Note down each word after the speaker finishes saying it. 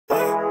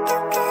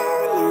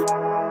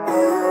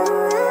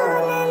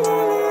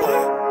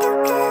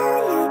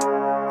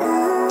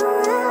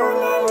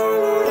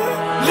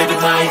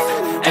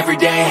life,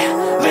 everyday,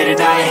 late at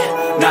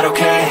night, not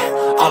okay.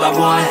 All I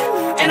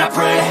want, and I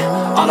pray,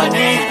 all I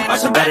need are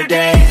some better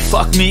days.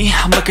 Fuck me,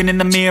 I'm looking in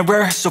the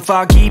mirror, so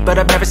foggy, but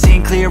I've never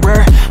seen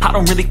clearer. I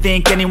don't really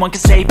think anyone can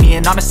save me,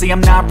 and honestly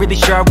I'm not really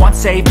sure I want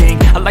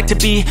saving. I like to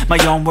be my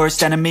own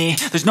worst enemy.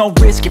 There's no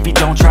risk if you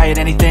don't try at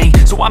anything,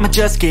 so I'ma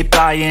just keep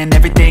buying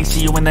everything.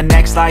 See you in the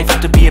next life,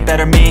 have to be a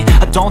better me.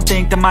 I don't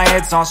think that my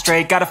head's on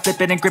straight, gotta flip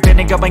it and grip it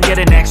and go and get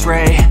an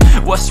x-ray.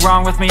 What's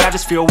wrong with me? I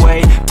just feel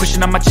weight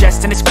pushing on my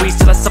chest and it squeezes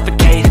till I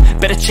suffocate.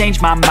 Better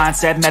change my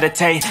mindset,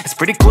 meditate. It's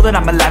pretty cool that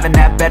I'm alive and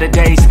have better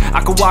days.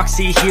 I could walk,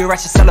 see, hear, I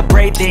should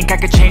celebrate. Think I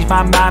could change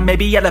my mind,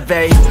 maybe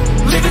elevate.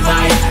 Living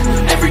life,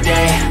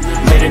 everyday,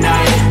 late at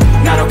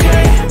night, not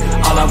okay.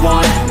 All I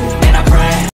want,